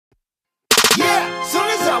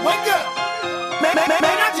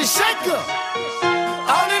just shake up.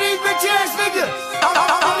 All of these bitch ass niggas. All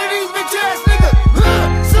of these bitch ass niggas.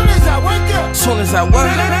 Soon as I wake up. Soon as I wake up.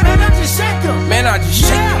 Man, I just shake up. Man, I just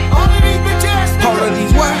shake up. All of these bitch ass niggas. All of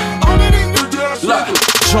these what? All of these bitch ass niggas. Look,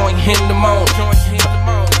 joint in the morning.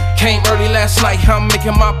 Came early last night, I'm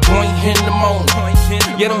making my point in the morning.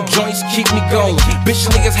 Yeah, them joints keep me going. Bitch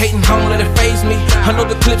niggas hating, don't let it faze me. I know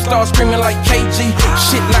the clip start screaming like KG.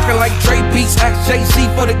 Shit knocking like Dre beats. Ask JC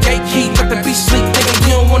for the gate key. Let the beat sleep, nigga,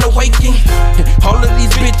 you don't wanna wake him. All of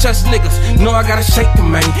these bitch ass niggas know I gotta shake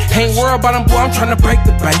them, man. Ain't worried about them, boy, I'm tryna break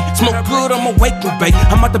the bank. Smoke good, I'm awakened, babe.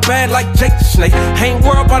 I'm out the bad like Jake the Snake. Ain't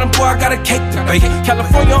worried about them, boy, I got a cake to bake.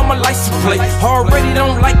 California on my license plate. Already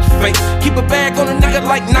don't like your face. Keep a bag on a nigga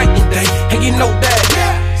like night and day. And you know that.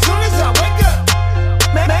 Yeah, soon as I wake up,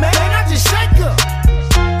 man, I just shake up.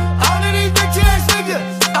 All of these bitch ass niggas.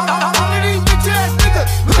 All of these bitch ass niggas.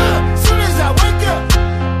 Soon as I wake up,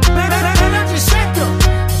 man, I just shake up.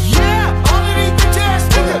 Yeah, all of these bitch ass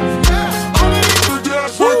niggas. Yeah, all of these bitch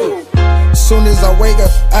ass niggas. Soon as I wake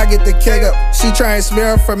up, I get the cake up. She try and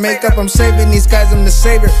smear up for makeup. I'm saving these guys, I'm the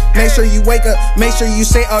savior. Make sure you wake up, make sure you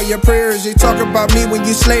say all your prayers. You talk about me when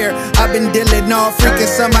you slay her. I've been dealing all freaking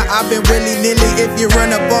summer, I've been willy-nilly. If you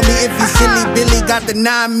run up on me, if you silly Billy, got the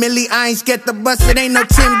 9 milli. I ain't scared to bust it, ain't no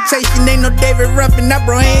temptation, ain't no David Ruffin. I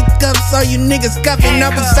bro handcuffs, all you niggas cuffing.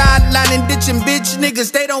 I've been sidelining, ditching bitch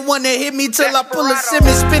niggas. They don't wanna hit me till I pull a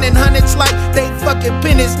Simmons. Spinning hundreds like they fucking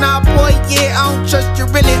pennies. Nah boy, yeah, I don't trust you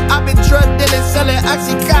really. I've been drug dealing, selling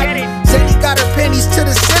Oxycontin. Sadie got her pennies to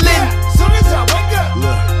the ceiling. Soon as I wake up,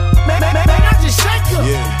 man, I just shake up.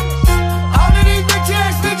 All of these bitch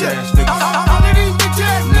ass niggas. All of these bitch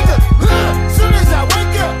ass niggas. Soon as I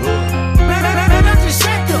wake up, man, I just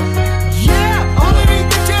shake up. Yeah, all of these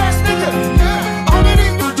bitch ass niggas. Yeah, all of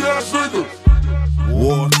these bitch ass niggas.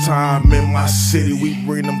 Wartime in my city, we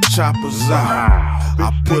bring them choppers out.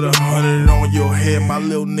 I put 100 on your head, my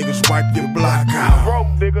little niggas wipe your block out.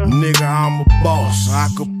 Nigga, I'm a boss, I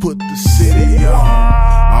could put the city on.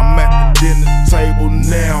 I'm at the dinner table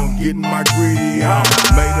now, getting my greedy on.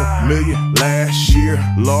 Made $1 million last year,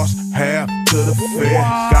 lost half to the Fed.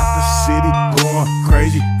 Got the city going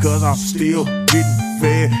crazy, cause I'm still getting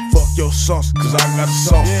fed. Fuck your sauce, cause I got a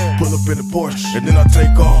sauce. Pull up in the Porsche, and then I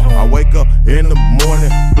take off. I wake up in the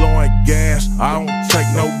morning, blowing gas, I don't take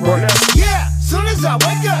no breaks. Yeah, soon as I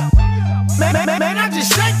wake up, man, I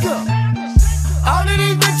just shake up. All of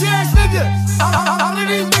these bitch ass niggas. All of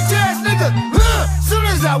these bitch ass niggas. Soon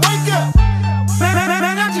as I wake up,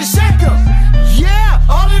 man, I just shake up. Yeah,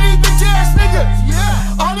 all of these bitch ass niggas.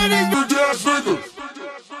 Yeah, all of these bitch